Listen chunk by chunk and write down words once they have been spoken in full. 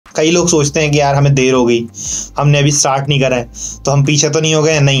कई लोग सोचते हैं कि यार हमें देर हो गई, हमने अभी स्टार्ट नहीं करा है, तो हम पीछे तो नहीं हो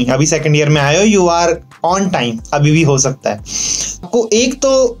गए। नहीं, अभी सेकंड ईयर में आए हो, यू आर ऑन टाइम, अभी भी हो सकता है। आपको एक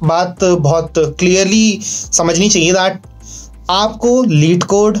तो बात बहुत क्लियरली समझनी चाहिए दैट आपको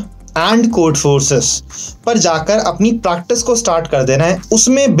लीटकोड एंड कोडफोर्सेस पर जाकर अपनी प्रैक्टिस को स्टार्ट कर देना है,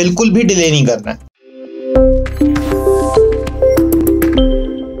 उसमें बिल्कुल भी डिले नहीं करना है।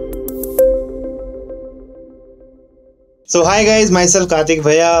 So hi guys, myself Kartik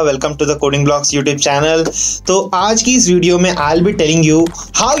bhaiya, welcome to the Coding Blocks YouTube channel। तो आज की इस वीडियो में I'll be telling you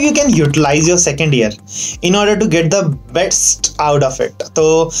how you can utilize your second year in order to get the best out of it। तो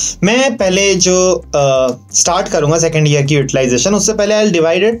मैं पहले जो start करूँगा सेकेंड ईयर की यूटिलाइजेशन, उससे पहले I'll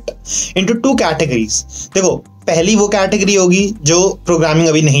divide it into two categories। देखो, पहली वो कैटेगरी होगी जो प्रोग्रामिंग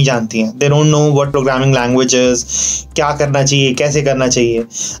अभी नहीं जानती हैं, they don't know what programming languages, क्या करना चाहिए, कैसे करना चाहिए।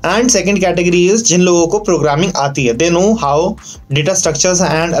 एंड सेकंड कैटेगरी इज जिन लोगों को प्रोग्रामिंग आती है, they know how data structures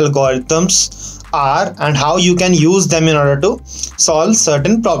and algorithms are and how you can use them in order to solve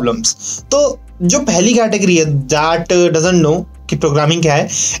certain problems. तो जो पहली कैटेगरी है दैट डजंट नो कि प्रोग्रामिंग क्या है,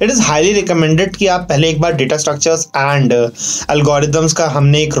 इट इज़ हाईली रिकमेंडेड कि आप पहले एक बार डेटा स्ट्रक्चर्स एंड एल्गोरिथम्स का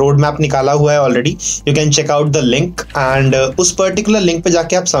हमने एक रोड मैप निकाला हुआ है already, you can check out the link and उस पर्टिकुलर लिंक पे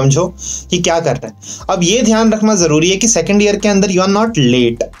जाके आप समझो कि क्या करना है। अब ये ध्यान रखना ज़रूरी है कि सेकेंड ईयर के अंदर यू आर नॉट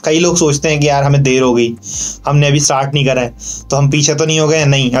लेट। कई लोग सोचते हैं कि यार हमें देर हो गई, हमने अभी स्टार्ट नहीं करा है, तो हम पीछे तो नहीं हो गए।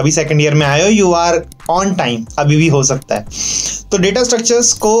 नहीं, अभी सेकेंड ईयर में आए हो, यू आर ऑन टाइम, अभी भी हो सकता है। तो डेटा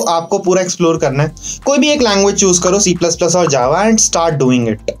स्ट्रक्चर्स को आपको पूरा एक्सप्लोर करना है। कोई भी एक लैंग्वेज चूज करो, C++ और जावा, एंड स्टार्ट डूइंग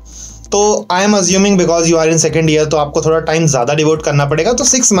इट। तो I am assuming because you are in second year, तो आपको थोड़ा टाइम ज़्यादा डिवोट करना पड़ेगा। तो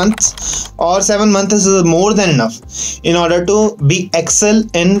 6 months और 7 months is more than enough in order to be excel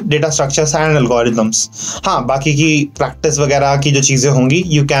in data structures and algorithms. हाँ, बाकी की प्रैक्टिस वगैरह की जो चीज़ें होंगी,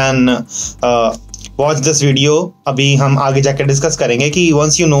 you can watch this video. अभी हम आगे जाकर डिस्कस करेंगे कि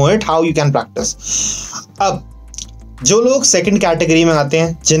once you know it how you can practice. अब जो लोग सेकंड कैटेगरी में आते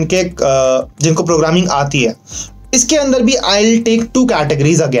हैं, जिनको प्रोग्रामिंग आती है, इसके अंदर भी I will take 2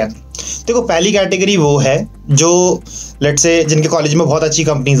 categories again. देखो, पहली कैटेगरी वो है जो लेट्स से जिनके कॉलेज में बहुत अच्छी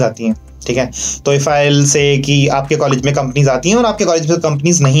कंपनीज आती हैं, ठीक है। तो इफ आई विल से कि आपके कॉलेज में कंपनीज आती हैं और आपके कॉलेज में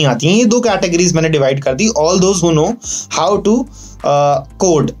कंपनीज नहीं आती हैं, ये 2 कैटेगरीज मैंने डिवाइड कर दी। All those who know how to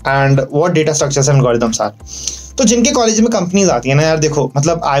code and what data structures and algorithms are. तो जिनके कॉलेज में कंपनीज आती है ना यार, देखो,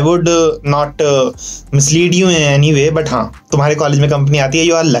 मतलब I would not mislead you in any way, but हाँ, तुम्हारे कॉलेज में कंपनी आती है,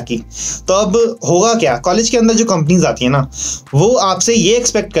 यू आर लकी। तो अब होगा क्या, कॉलेज के अंदर जो कंपनीज आती है ना, वो आपसे ये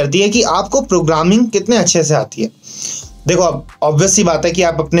एक्सपेक्ट करती है कि आपको प्रोग्रामिंग कितने अच्छे से आती है। देखो, अब ऑब्वियस सी बात है कि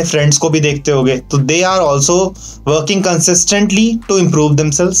आप अपने फ्रेंड्स को भी देखते होगे, तो they are also working consistently to improve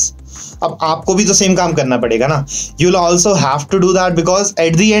themselves. अब आपको भी तो सेम काम करना पड़ेगा ना, you will also have to do that, because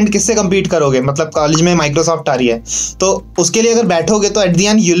at the end किससे compete करोगे। मतलब कॉलेज में माइक्रोसॉफ्ट आ रही है, तो उसके लिए अगर बैठोगे तो at the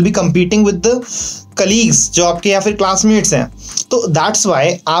end you will be competing with the colleagues जो आपके या फिर क्लासमेट्स हैं। तो दैट्स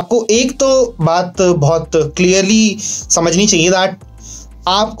वाई आपको एक तो बात बहुत क्लियरली समझनी चाहिए दैट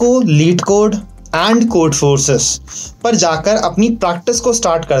आपको लीटकोड एंड कोडफोर्सेस पर जाकर अपनी प्रैक्टिस को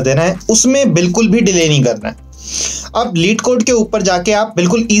स्टार्ट कर देना है, उसमें बिल्कुल भी डिले नहीं करना है। अब लीटकोड के ऊपर जाके आप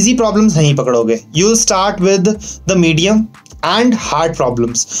बिल्कुल इजी प्रॉब्लम्स नहीं पकड़ोगे, you start with the medium and hard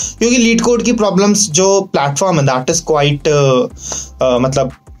problems, क्योंकि लीटकोड की प्रॉब्लम्स जो प्लेटफॉर्म है दैट इज क्वाइट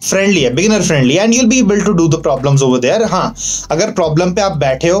मतलब फ्रेंडली है, beginner friendly, and you will be able to do the problems over there. हाँ, अगर प्रॉब्लम पे आप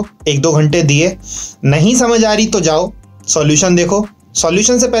बैठे हो, 1-2 घंटे दिए, नहीं समझ आ रही तो जाओ सॉल्यूशन देखो।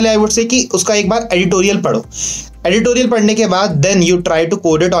 सॉल्यूशन से पहले आई वुड से कि उसका एक बार एडिटोरियल पढ़ो। एडिटोरियल पढ़ने के बाद then you try to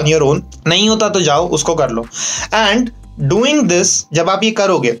code it on your own. नहीं होता तो जाओ उसको कर लो। एंड डूइंग दिस, जब आप ये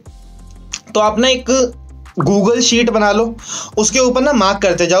करोगे तो आप ना एक गूगल शीट बना लो, उसके ऊपर ना मार्क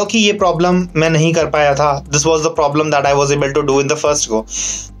करते जाओ कि ये प्रॉब्लम मैं नहीं कर पाया था, this was the problem that I was able to do in the first go.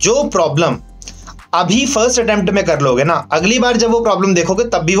 जो प्रॉब्लम अभी फर्स्ट अटेम्प्ट में कर लोगे ना, अगली बार जब वो प्रॉब्लम देखोगे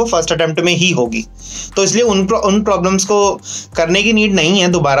तब भी वो फर्स्ट अटेम्प्ट में ही होगी। तो इसलिए उन प्रॉब्लम्स को करने की नीड नहीं है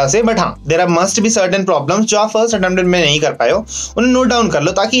दोबारा से, बट हाँ, there are must be certain problems जो आप फर्स्ट अटेम्प्ट में नहीं कर पाए हो, उन्हें नोट डाउन कर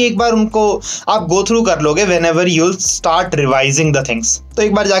लो, ताकि एक बार उनको आप गो थ्रू कर लोगे when ever you will start revising the things. तो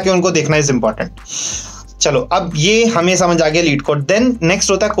एक बार जाके उनको देखना इज इंपॉर्टेंट। चलो, अब ये हमें समझ आ गया लीटकोड। देन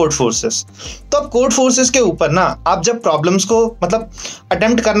नेक्स्ट होता है कोडफोर्सेस। तो अब कोडफोर्सेस के ऊपर ना आप जब प्रॉब्लम्स को मतलब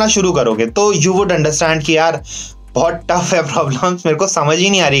अटेम्प्ट करना शुरू करोगे तो यू वुड अंडरस्टैंड कि यार बहुत टफ है प्रॉब्लम्स, मेरे को समझ ही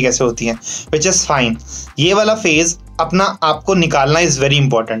नहीं आ रही कैसे होती हैं, विच इज़ फाइन। ये वाला फेज अपना आपको निकालना इज़ वेरी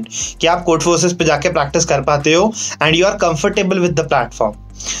इंपॉर्टेंट कि आप कोडफोर्सेस पे जाके प्रैक्टिस कर पाते हो and you are comfortable with the platform.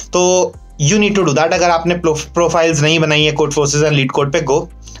 तो you need to do that. अगर आपने प्रोफाइल्स नहीं बनाई है कोडफोर्सेस एंड लीटकोड पे, गो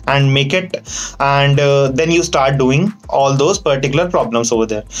and make it, and then you start doing all those particular problems over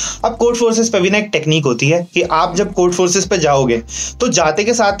there. अब Codeforces पे भी ना एक टेक्निक होती है कि आप जब Codeforces पे जाओगे तो जाते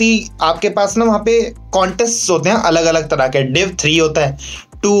के साथ ही आपके पास ना वहाँ पे कॉन्टेस्ट होते हैं अलग अलग तरह के. div 3 होता है,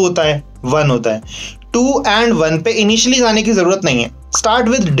 2 होता है, 1 होता है. 2 and 1 पे इनिशियली जाने की जरूरत नहीं है. Start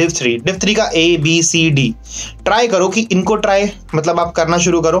with div 3. div 3 का A B C D try करो कि इनको मतलब आप करना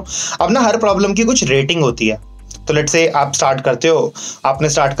शुरू करो. अब ना हर प्रॉब्लम की कुछ रेटिंग होती है. तो लेट्स से आप स्टार्ट करते हो, आपने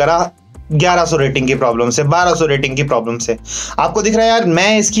स्टार्ट करा 1100 रेटिंग की प्रॉब्लम से, 1200 रेटिंग की प्रॉब्लम से. आपको दिख रहा है यार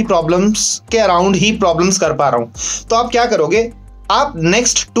मैं इसकी प्रॉब्लम्स के अराउंड ही प्रॉब्लम्स कर पा रहा हूँ. तो आप क्या करोगे, आप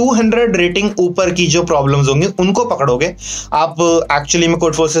नेक्स्ट 200 रेटिंग ऊपर की जो प्रॉब्लम्स होंगी उनको पकड़ोगे. आप एक्चुअली में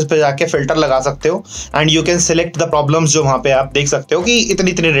Codeforces पे जाके फिल्टर लगा सकते हो and you can select the problems जो वहाँ पे आप देख सकते हो कि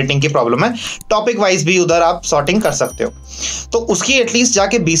इतनी इतनी रेटिंग की प्रॉब्लम है. टॉपिक वाइज भी उधर आप सॉर्टिंग कर सकते हो. तो उसकी एटलीस्ट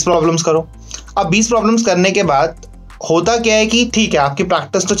जाके 20 प्रॉब्लम्स करो. अब 20 प्रॉब्लम्स करने के बाद होता क्या है कि ठीक है आपकी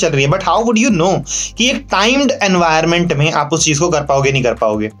प्रैक्टिस तो चल रही है, but how would you know कि एक टाइम्ड एनवायरनमेंट में आप उस चीज को कर पाओगे नहीं कर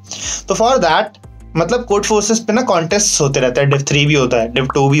पाओगे. तो फॉर दैट मतलब Codeforces पे ना कॉन्टेस्ट होते रहते हैं. div 3 भी होता है, div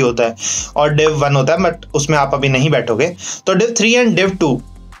 2 भी होता है और div 1 होता है, बट उसमें आप अभी नहीं बैठोगे. तो div 3 एंड div 2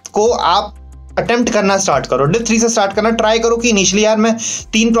 को आप अटेम्प्ट करना स्टार्ट करो. div 3 से स्टार्ट करना ट्राई करो कि इनिशियली यार मैं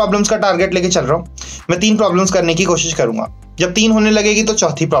 3 प्रॉब्लम्स का टारगेट लेके चल रहा हूँ, मैं 3 प्रॉब्लम्स करने की कोशिश करूंगा. जब 3 होने लगेगी तो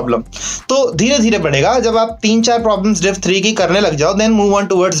चौथी प्रॉब्लम. तो धीरे धीरे बढ़ेगा. जब आप 3-4 प्रॉब्लम्स div 3 की करने लग जाओ, then move on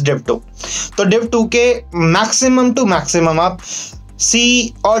towards div 2. तो div 2 के मैक्सिमम टू मैक्सिमम आप C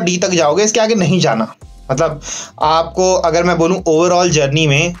और D तक जाओगे, इसके आगे नहीं जाना. मतलब आपको अगर मैं बोलूं ओवरऑल जर्नी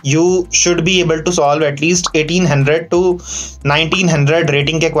में you should be able to solve at least 1800 to 1900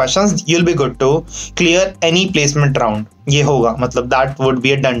 rating के questions. You will be good to clear any placement round. ये होगा मतलब that would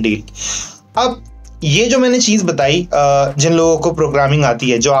be a done deal. अब ये जो मैंने चीज बताई जिन लोगों को प्रोग्रामिंग आती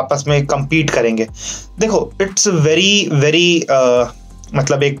है जो आपस में compete करेंगे, देखो इट्स वेरी वेरी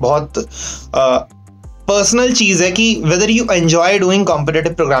मतलब एक बहुत पर्सनल चीज है कि whether you enjoy doing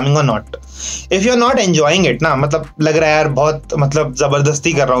competitive programming और not. If you are not enjoying it ना, मतलब लग रहा है यार बहुत मतलब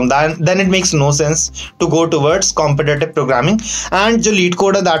जबरदस्ती कर रहा हूँ, then it makes no sense to go towards competitive programming. And जो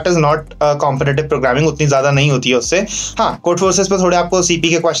Leetcode है that is not competitive programming, उतनी ज्यादा नहीं होती है उससे. हाँ Codeforces पे थोड़े आपको CP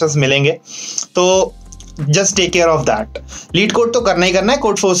के क्वेश्चंस मिलेंगे, तो just take care of that. Leetcode तो करना ही करना है.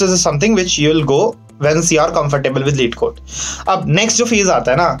 Codeforces is something which you will go once you are comfortable with Leetcode. अब नेक्स्ट जो फेज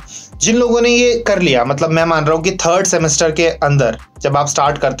आता है ना, जिन लोगों ने ये कर लिया, मतलब मैं मान रहा हूँ कि 3rd सेमेस्टर के अंदर जब आप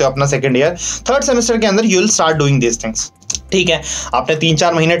स्टार्ट करते हो अपना सेकेंड ईयर, 3rd सेमेस्टर के अंदर you will start doing this things. ठीक है, आपने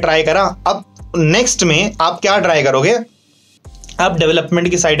 3-4 महीने ट्राई करा. अब नेक्स्ट में आप क्या ट्राई करोगे, आप डेवलपमेंट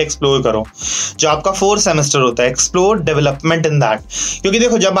की साइड एक्सप्लोर करो. जो आपका 4th सेमेस्टर होता है, एक्सप्लोर डेवलपमेंट इन दैट. क्योंकि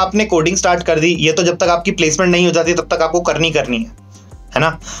देखो जब आपने कोडिंग स्टार्ट कर दी, ये तो जब तक आपकी प्लेसमेंट नहीं हो जाती तब तक आपको करनी है ना.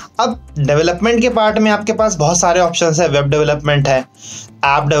 अब डेवलपमेंट के पार्ट में आपके पास बहुत सारे ऑप्शंस है. वेब डेवलपमेंट है,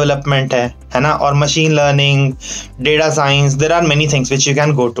 ऐप डेवलपमेंट है ना, और machine learning, data science, there are many things which you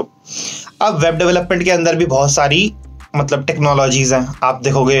can go to. अब वेब डेवलपमेंट के अंदर भी बहुत सारी मतलब टेक्नोलॉजीज हैं. आप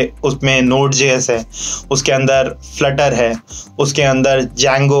देखोगे उसमें node.js है, उसके अंदर फ्लटर है, उसके अंदर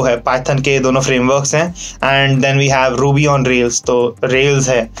Django है, पाइथन के दोनों फ्रेमवर्क्स हैं, and then we have Ruby on rails, तो रेल्स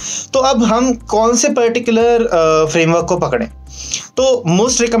है. तो अब हम कौन से पर्टिकुलर फ्रेमवर्क को पकड़ें, तो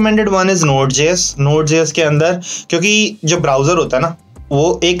most recommended one is node.js. node.js के अंदर क्योंकि जो ब्राउजर होता है ना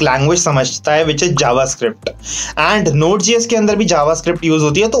वो एक लैंग्वेज समझता है which is JavaScript, and node.js के अंदर भी जावास्क्रिप्ट यूज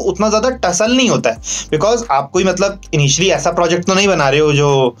होती है. तो उतना ज्यादा टसल नहीं होता है, बिकॉज आप कोई मतलब इनिशियली ऐसा प्रोजेक्ट तो नहीं बना रहे हो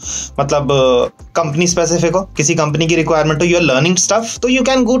जो मतलब कंपनी स्पेसिफिक हो, किसी कंपनी की रिक्वायरमेंट हो, यू आर लर्निंग स्टफ, तो you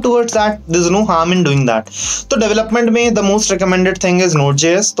can go towards that. There is no harm in doing that. तो डेवलपमेंट में the most recommended thing is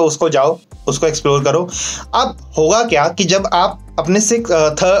node.js. तो उसको जाओ, उसको एक्सप्लोर करो. अब होगा क्या कि जब आप अपने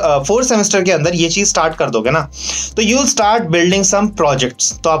 4th सेमेस्टर के अंदर ये चीज स्टार्ट कर दोगे ना, तो you will start building some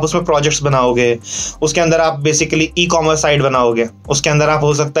projects. तो आप उसमें प्रोजेक्ट्स बनाओगे, उसके अंदर आप बेसिकली ई-कॉमर्स साइट बनाओगे, उसके अंदर आप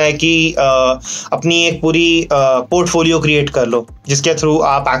हो सकता है कि अपनी एक पूरी पोर्टफोलियो क्रिएट कर लो जिसके थ्रू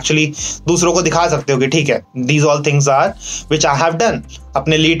आप एक्चुअली दूसरों को दिखा सकते हो कि ठीक है these all things are which I have done.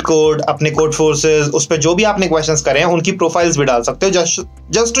 अपने Leetcode, अपने Codeforces, उस पर जो भी आपने क्वेश्चंस करे हैं उनकी प्रोफाइल्स भी डाल सकते हो,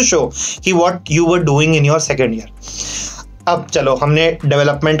 जस्ट टू शो कि what you were doing in your second year. अब चलो हमने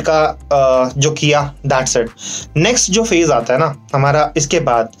डेवलपमेंट का जो किया, दैट्स इट. नेक्स्ट जो फेज आता है ना हमारा इसके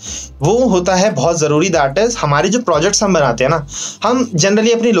बाद, वो होता है बहुत ज़रूरी. दैट इज हमारे जो प्रोजेक्ट्स हम बनाते हैं ना, हम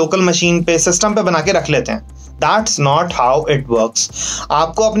जनरली अपनी लोकल मशीन पे, सिस्टम पे बना के रख लेते हैं. That's not how it works.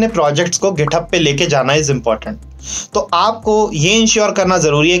 आपको अपने प्रोजेक्ट्स को गिटहब पे लेके जाना इज इम्पॉर्टेंट. तो आपको ये इंश्योर करना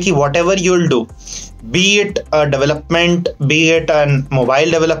ज़रूरी है कि what ever you will do, B it development, B it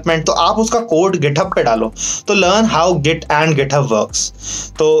mobile development, तो आप उसका कोड गिटहब पे डालो। तो learn how Git and GitHub works.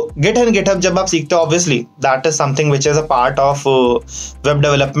 तो गिट एंड गिटहब जब आप सीखते हो, obviously that is something which is a part of web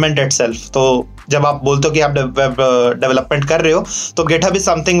development itself. तो जब आप बोलते हो कि आप वेब डेवलपमेंट कर रहे हो, तो GitHub is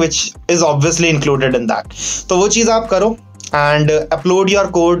something which is obviously included in that. तो वो चीज़ आप करो and upload your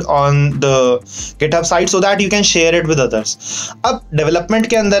code on the GitHub site so that you can share it with others. अब डेवलपमेंट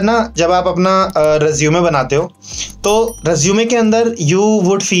के अंदर ना, जब आप अपना रेज्यूमे बनाते हो, तो रेज्यूमे के अंदर यू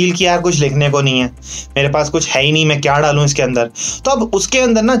वुड फील कि यार कुछ लिखने को नहीं है, मेरे पास कुछ है ही नहीं, मैं क्या डालूं इसके अंदर। तो अब उसके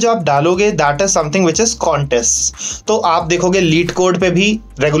अंदर ना जो आप डालोगे, that is something which is contest. तो आप देखोगे लीटकोड पे भी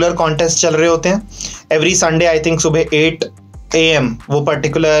रेगुलर कॉन्टेस्ट चल रहे होते हैं। एवरी संडे आई थिंक सुबह 8 AM वो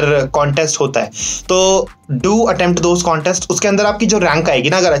पर्टिकुलर कॉन्टेस्ट होता है। तो डू अटेम्प्ट दोज कॉन्टेस्ट। उसके अंदर आपकी जो रैंक आएगी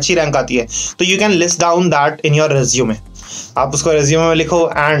ना, अगर अच्छी रैंक आती है, तो you can list down that in your resume. आप उसको रेज्यूमे में लिखो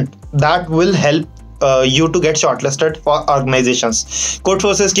and that will help you to get shortlisted for organizations.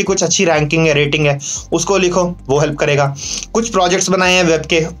 Codeforces की कुछ अच्छी रैंकिंग है, रेटिंग है, उसको लिखो, वो हेल्प करेगा। कुछ प्रोजेक्ट्स बनाए हैं वेब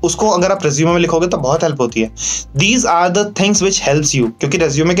के, उसको अगर आप रेज्यूमे में लिखोगे तो बहुत हेल्प होती है। These are the things which helps you, क्योंकि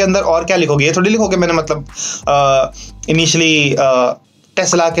रेज्यूमे के अंदर और क्या लिखोगे, ये थोड़ी लिखोगे मैंने मतलब इनिशियली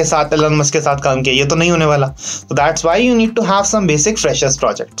टेस्ला के साथ, एलन मस्क के साथ काम किया, ये तो नहीं होने वाला। तो that's why you need to have some basic freshers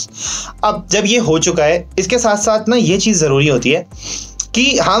projects. अब जब ये हो चुका है, इसके साथ साथ ना ये चीज़ ज़रूरी होती है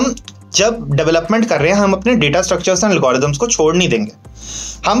कि हम जब डेवलपमेंट कर रहे हैं, हम अपने डेटा स्ट्रक्चर्स एंड एल्गोरिथम्स को छोड़ नहीं देंगे।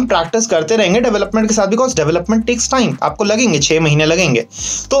 हम प्रैक्टिस करते रहेंगे डेवलपमेंट के साथ, बिकॉज डेवलपमेंट टेक्स टाइम। आपको लगेंगे 6 महीने लगेंगे,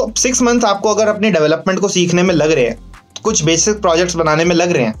 तो 6 मंथ आपको अगर अपने डेवलपमेंट को सीखने में लग रहे हैं, कुछ बेसिक प्रोजेक्ट्स बनाने में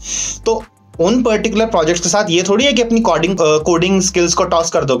लग रहे हैं, तो उन पर्टिकुलर प्रोजेक्ट्स के साथ ये थोड़ी है कि अपनी कोडिंग स्किल्स को टॉस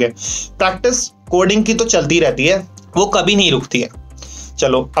कर दोगे। प्रैक्टिस कोडिंग की तो चलती रहती है, वो कभी नहीं रुकती है।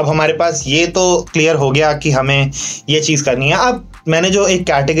 चलो, अब हमारे पास ये तो क्लियर हो गया कि हमें ये चीज़ करनी है। अब मैंने जो एक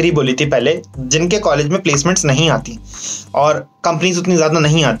कैटेगरी बोली थी पहले, जिनके कॉलेज में प्लेसमेंट्स नहीं आती और कंपनीज उतनी ज़्यादा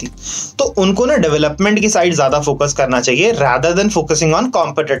नहीं आती, तो उनको ना डेवलपमेंट की साइड ज़्यादा फोकस करना चाहिए rather than focusing on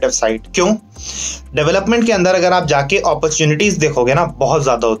competitive side. क्यों? डेवलपमेंट के अंदर अगर आप जाके अपॉर्चुनिटीज़ देखोगे ना, बहुत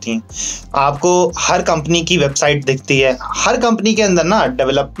ज़्यादा होती हैं। आपको हर कंपनी की वेबसाइट दिखती है, हर कंपनी के अंदर ना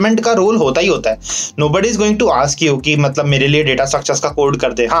डेवलपमेंट का रोल होता ही होता है। Nobody is going to ask you कि मतलब मेरे लिए डेटा स्ट्रक्चर्स का कोड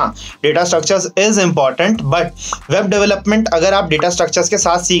कर दे। हाँ, data structures is important, but web development अगर आप डेटा स्ट्रक्चर्स के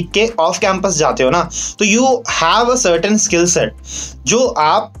साथ सीख के ऑफ कैंपस जाते हो ना, तो you have a certain skill set जो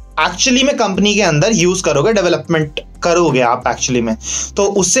आप एक्चुअली में कंपनी के अंदर यूज करोगे, डेवलपमेंट करोगे आप एक्चुअली में। तो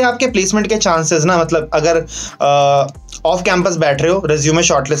उससे आपके प्लेसमेंट के चांसेस ना, मतलब अगर ऑफ कैंपस बैठ रहे हो, रिज्यूमे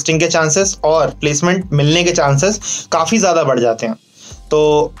शॉर्टलिस्टिंग के चांसेस और प्लेसमेंट मिलने के चांसेस काफ़ी ज़्यादा बढ़ जाते हैं।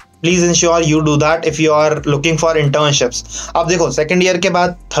 तो please ensure you do that if you are looking for internships. अब देखो, सेकंड ईयर के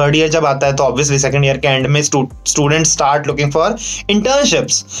बाद थर्ड ईयर जब आता है, तो ऑब्वियसली सेकंड ईयर के एंड में student start looking for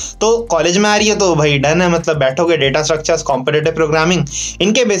internships. तो कॉलेज में आ रही है तो भाई डन है, मतलब बैठोगे, डेटा स्ट्रक्चर्स, कॉम्पिटिटिव प्रोग्रामिंग,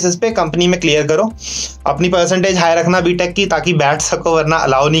 इनके बेसिस पे कंपनी में क्लियर करो। अपनी परसेंटेज हाई रखना बीटेक की, ताकि बैठ सको, वरना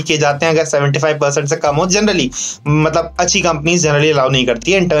अलाउ नहीं किए जाते हैं। अगर 75% से कम हो जनरली, मतलब अच्छी कंपनीज जनरली अलाउ नहीं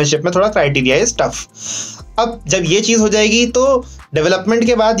करती है। इंटर्नशिप में थोड़ा क्राइटेरिया इज टफ। अब जब ये चीज़ हो जाएगी, तो डेवलपमेंट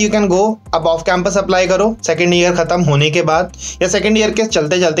के बाद यू कैन गो, अब ऑफ कैंपस अप्लाई करो सेकंड ईयर खत्म होने के बाद, या सेकंड ईयर के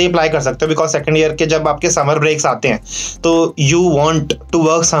चलते चलते ही अप्लाई कर सकते हो, बिकॉज सेकंड ईयर के जब आपके समर ब्रेक्स आते हैं, तो you want to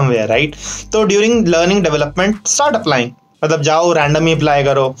work somewhere, right? तो during learning development start applying, मतलब जाओ रैंडम ही अप्लाई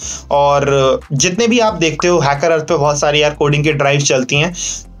करो। और जितने भी आप देखते हो हैकर अर्थ पे बहुत सारी यार कोडिंग की ड्राइव चलती हैं,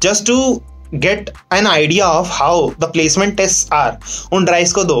 just to get an idea of how the placement test are, उन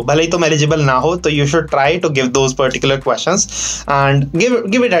ड्राइव्स को दो, भले ही तुम एलिजिबल ना हो, तो you should try to give those particular questions and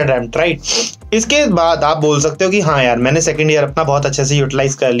give it attempt, right? इसके बाद आप बोल सकते हो कि हाँ यार, मैंने सेकंड ईयर अपना बहुत अच्छे से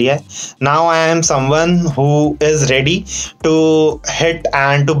यूटिलाइज कर लिया है, now I am someone who is ready to hit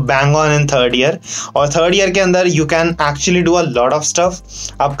and to bang on in third year. और थर्ड ईयर के अंदर you can actually do a lot of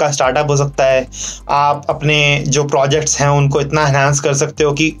stuff. आपका स्टार्टअप हो सकता है, आप अपने जो प्रोजेक्ट्स हैं उनको इतना एनहांस कर सकते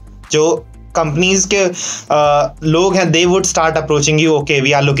हो कि जो कंपनीज के लोग हैं, they would start approaching you, okay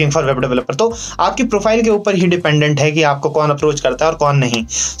we are looking for web developer. तो आपकी प्रोफाइल के ऊपर ही डिपेंडेंट है कि आपको कौन अप्रोच करता है और कौन नहीं।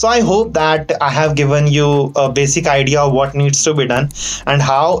 सो I hope that I have given you a basic idea of what needs to be done and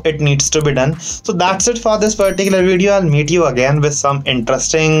how it needs to be done. So that's it for this particular video. I will meet you again with some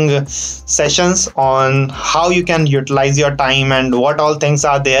interesting sessions on how you can utilize your time and what all things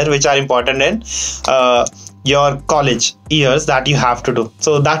are there which are important in your college years that you have to do.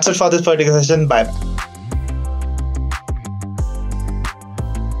 So that's it for this particular session. Bye.